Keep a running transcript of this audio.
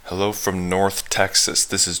Hello from North Texas.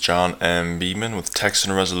 This is John M. Beeman with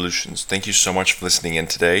Texan Resolutions. Thank you so much for listening in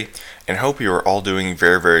today, and hope you are all doing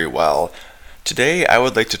very, very well. Today, I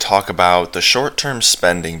would like to talk about the short-term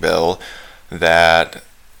spending bill that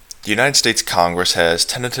the United States Congress has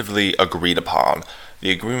tentatively agreed upon.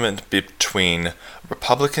 The agreement between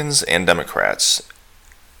Republicans and Democrats.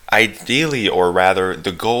 Ideally, or rather,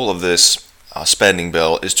 the goal of this spending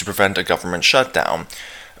bill is to prevent a government shutdown.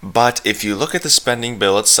 But if you look at the spending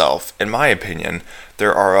bill itself, in my opinion,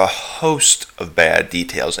 there are a host of bad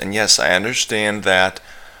details. And yes, I understand that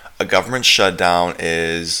a government shutdown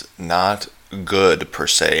is not good per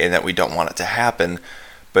se and that we don't want it to happen.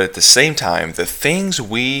 But at the same time, the things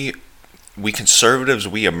we conservatives,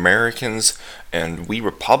 we Americans, and we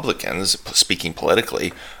Republicans, speaking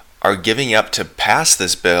politically, are giving up to pass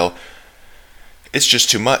this bill, it's just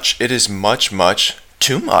too much. It is much, much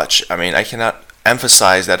too much. I mean, I cannot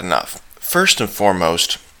emphasize that enough. First and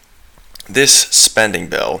foremost, this spending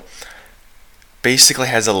bill basically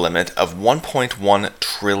has a limit of $1.1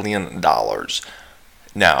 trillion.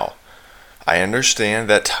 Now, I understand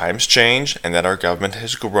that times change and that our government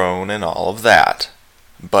has grown and all of that,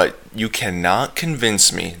 but you cannot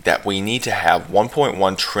convince me that we need to have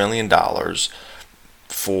 $1.1 trillion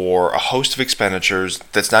for a host of expenditures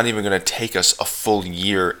that's not even going to take us a full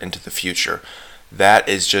year into the future. That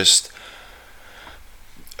is just,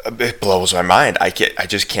 it blows my mind. I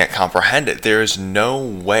just can't comprehend it. There is no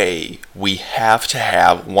way we have to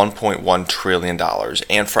have $1.1 trillion.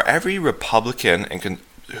 And for every Republican and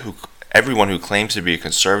everyone who claims to be a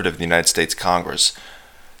conservative in the United States Congress,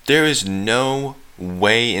 there is no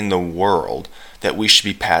way in the world that we should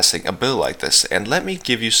be passing a bill like this. And let me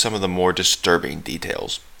give you some of the more disturbing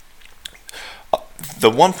details. The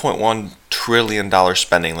 $1.1 trillion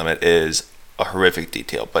spending limit is a horrific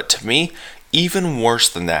detail, but to me, even worse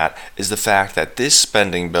than that is the fact that this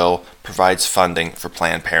spending bill provides funding for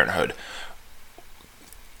Planned Parenthood.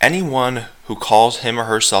 Anyone who calls him or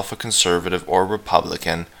herself a conservative or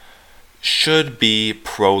Republican should be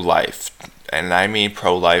pro-life. And I mean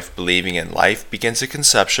pro-life, believing in life begins at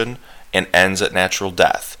conception and ends at natural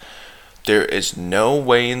death. There is no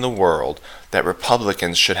way in the world that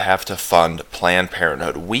Republicans should have to fund Planned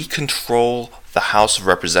Parenthood. We control the House of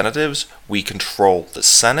Representatives, we control the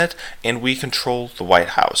Senate, and we control the White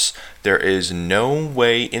House. There is no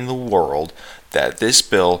way in the world that this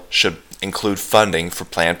bill should include funding for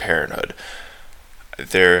Planned Parenthood.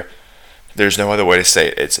 There's no other way to say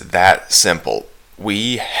it. It's that simple.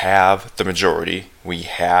 We have the majority, we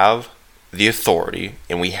have the authority,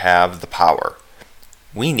 and we have the power.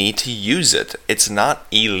 We need to use it. It's not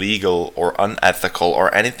illegal or unethical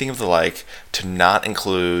or anything of the like to not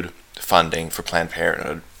include funding for Planned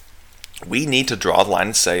Parenthood. We need to draw the line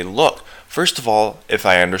and say, look, first of all, if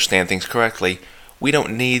I understand things correctly, we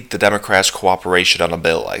don't need the Democrats' cooperation on a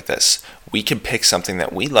bill like this. We can pick something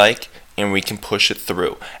that we like and we can push it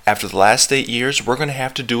through. After the last 8 years, we're going to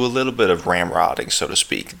have to do a little bit of ramrodding, so to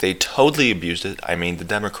speak. They totally abused it, I mean the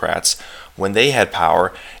Democrats, when they had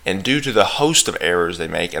power, and due to the host of errors they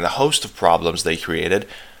make and the host of problems they created,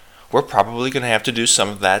 we're probably going to have to do some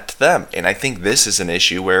of that to them. And I think this is an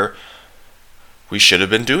issue where we should have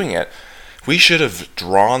been doing it. We should have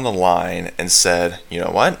drawn the line and said, you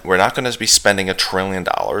know what, we're not going to be spending $1 trillion.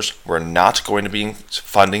 We're not going to be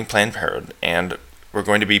funding Planned Parenthood, and we're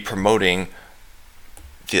going to be promoting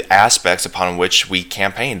the aspects upon which we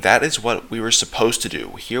campaign. That is what we were supposed to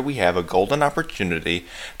do. Here we have a golden opportunity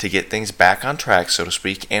to get things back on track, so to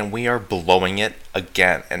speak, and we are blowing it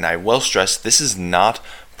again. And I will stress, this is not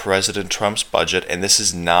President Trump's budget, and this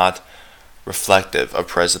is not reflective of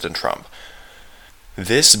President Trump.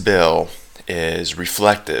 This bill is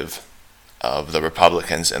reflective of the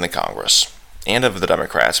Republicans in the Congress and of the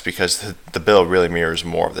Democrats, because the bill really mirrors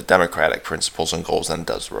more of the Democratic principles and goals than it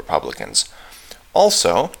does the Republicans.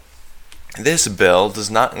 Also, this bill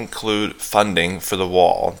does not include funding for the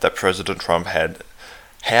wall that President Trump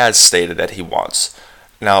has stated that he wants.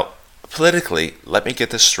 Now, politically, let me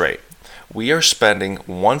get this straight. We are spending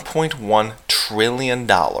 $1.1 trillion.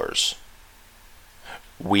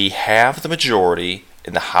 We have the majority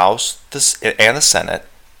in the House and the Senate,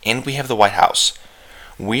 and we have the White House.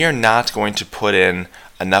 We are not going to put in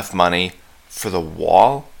enough money for the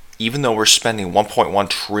wall, even though we're spending $1.1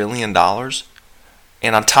 trillion.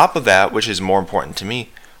 And on top of that, which is more important to me,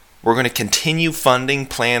 we're going to continue funding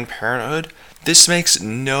Planned Parenthood. This makes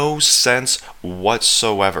no sense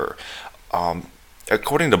whatsoever.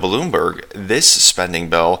 according to Bloomberg, this spending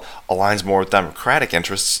bill aligns more with Democratic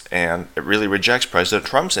interests and it really rejects President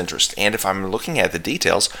Trump's interests. And if I'm looking at the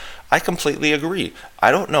details, I completely agree.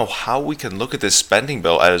 I don't know how we can look at this spending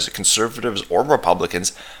bill as conservatives or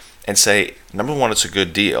Republicans and say, number one, it's a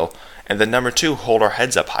good deal, and then number two, hold our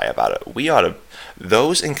heads up high about it. We ought to,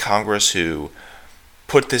 those in Congress who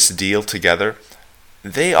put this deal together,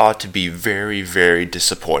 they ought to be very, very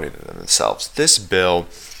disappointed in themselves. This bill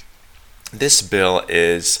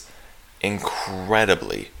is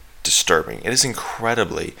incredibly disturbing. It is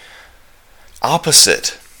incredibly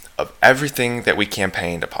opposite of everything that we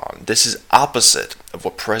campaigned upon. This is opposite of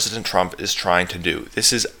what President Trump is trying to do.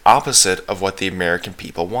 This is opposite of what the American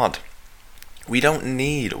people want. We don't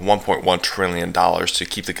need $1.1 trillion to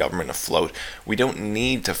keep the government afloat. We don't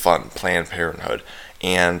need to fund Planned Parenthood.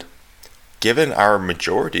 And given our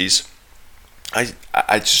majorities,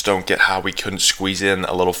 I just don't get how we couldn't squeeze in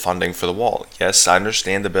a little funding for the wall. Yes, I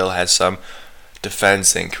understand the bill has some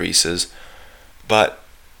defense increases, but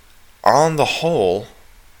on the whole,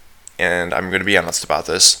 and I'm going to be honest about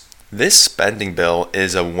this spending bill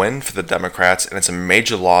is a win for the Democrats and it's a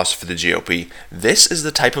major loss for the GOP. This is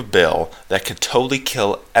the type of bill that could totally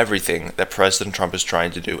kill everything that President Trump is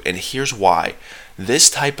trying to do. And here's why. This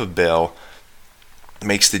type of bill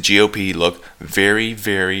makes the GOP look very,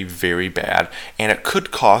 very, very bad, and it could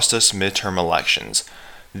cost us midterm elections.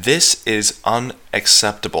 This is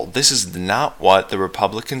unacceptable. This is not what the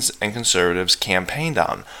Republicans and conservatives campaigned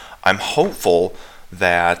on. I'm hopeful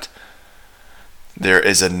that there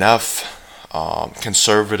is enough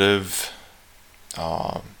conservative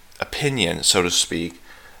opinion, so to speak,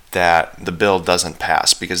 that the bill doesn't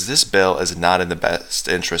pass, because this bill is not in the best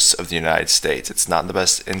interests of the United States. It's not in the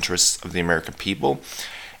best interests of the American people.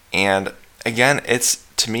 And again,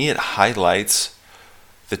 to me, it highlights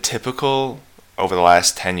the typical, over the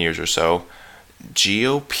last 10 years or so,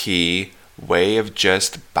 GOP way of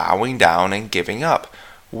just bowing down and giving up.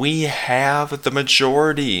 We have the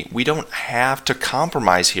majority. We don't have to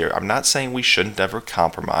compromise here. I'm not saying we shouldn't ever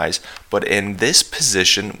compromise, but in this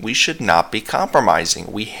position, we should not be compromising.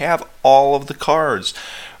 We have all of the cards.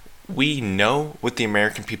 We know what the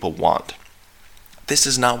American people want. This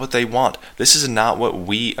is not what they want. This is not what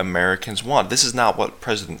we Americans want. This is not what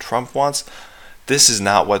President Trump wants. This is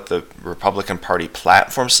not what the Republican Party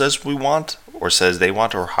platform says we want, or says they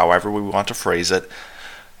want, or however we want to phrase it.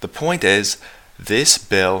 The point is, this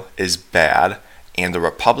bill is bad, and the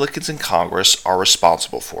Republicans in Congress are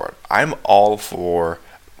responsible for it. I'm all for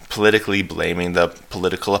politically blaming the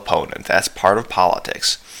political opponent. That's part of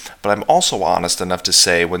politics. But I'm also honest enough to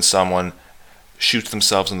say when someone shoots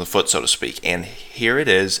themselves in the foot, so to speak. And here it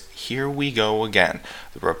is. Here we go again.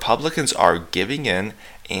 The Republicans are giving in,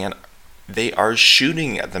 and they are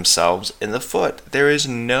shooting at themselves in the foot. There is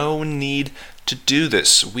no need to do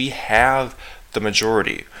this. We have the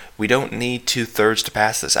majority. We don't need 2/3 to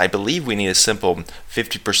pass this. I believe we need a simple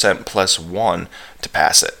 50% plus 1 to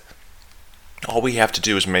pass it. All we have to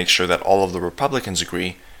do is make sure that all of the Republicans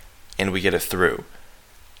agree and we get it through.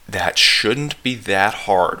 That shouldn't be that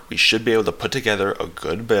hard. We should be able to put together a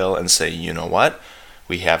good bill and say, you know what?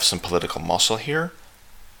 We have some political muscle here.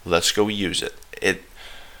 Let's go use it.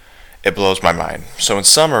 It blows my mind. So in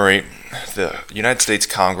summary, the United States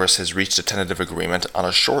Congress has reached a tentative agreement on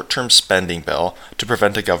a short-term spending bill to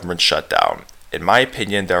prevent a government shutdown. In my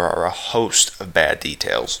opinion, there are a host of bad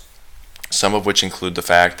details, some of which include the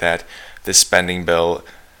fact that this spending bill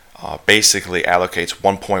basically allocates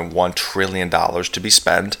 $1.1 trillion to be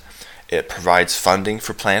spent. It provides funding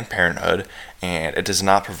for Planned Parenthood, and it does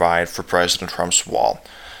not provide for President Trump's wall.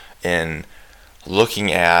 In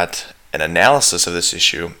looking at an analysis of this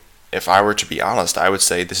issue, if I were to be honest, I would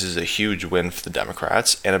say this is a huge win for the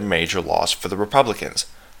Democrats and a major loss for the Republicans.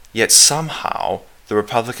 Yet somehow, the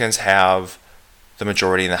Republicans have the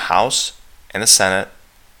majority in the House and the Senate,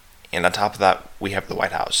 and on top of that, we have the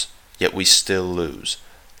White House. Yet we still lose.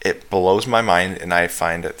 It blows my mind, and I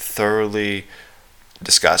find it thoroughly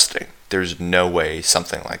disgusting. There's no way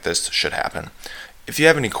something like this should happen. If you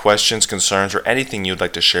have any questions, concerns, or anything you'd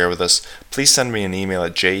like to share with us, please send me an email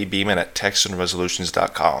at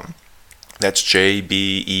jbeeman@texanresolutions.com. That's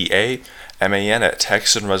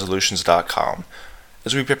jbeaman@texanresolutions.com.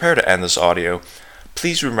 As we prepare to end this audio,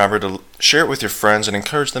 please remember to share it with your friends and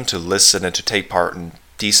encourage them to listen and to take part in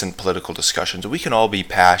decent political discussions. We can all be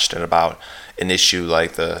passionate about an issue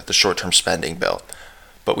like the short-term spending bill,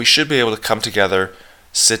 but we should be able to come together,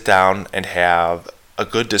 sit down, and have a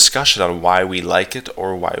good discussion on why we like it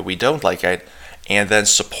or why we don't like it, and then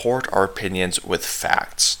support our opinions with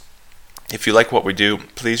facts. If you like what we do,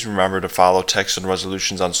 please remember to follow Texan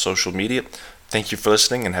Resolutions on social media. Thank you for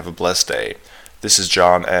listening and have a blessed day. This is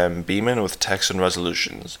John M. Beeman with Text and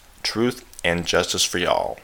Resolutions. Truth and justice for y'all.